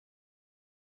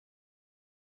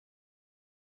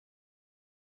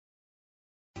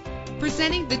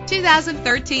Presenting the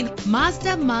 2013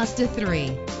 Mazda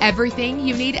 3. Everything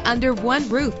you need under one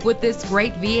roof with this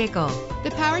great vehicle. The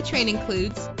powertrain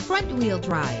includes front-wheel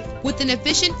drive with an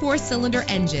efficient 4-cylinder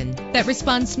engine that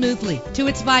responds smoothly to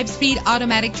its 5-speed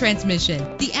automatic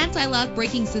transmission. The anti-lock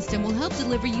braking system will help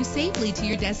deliver you safely to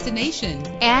your destination.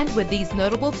 And with these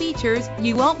notable features,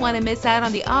 you won't want to miss out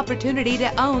on the opportunity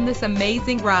to own this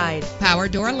amazing ride. Power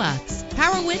door locks,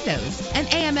 power windows, an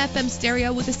AM/FM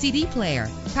stereo with a CD player,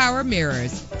 power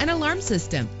mirrors, an alarm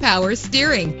system, power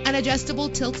steering, an adjustable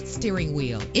tilt steering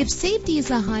wheel. If safety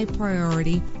is a high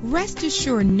priority, rest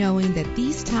assured knowing that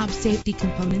these top safety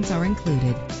components are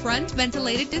included: front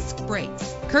ventilated disc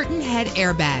brakes, curtain head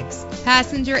airbags,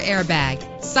 passenger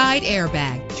airbag, side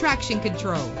airbag, traction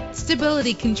control,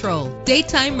 stability control,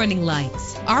 daytime running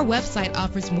lights. Our website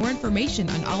offers more information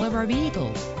on all of our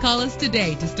vehicles. Call us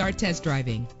today to start test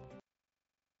driving.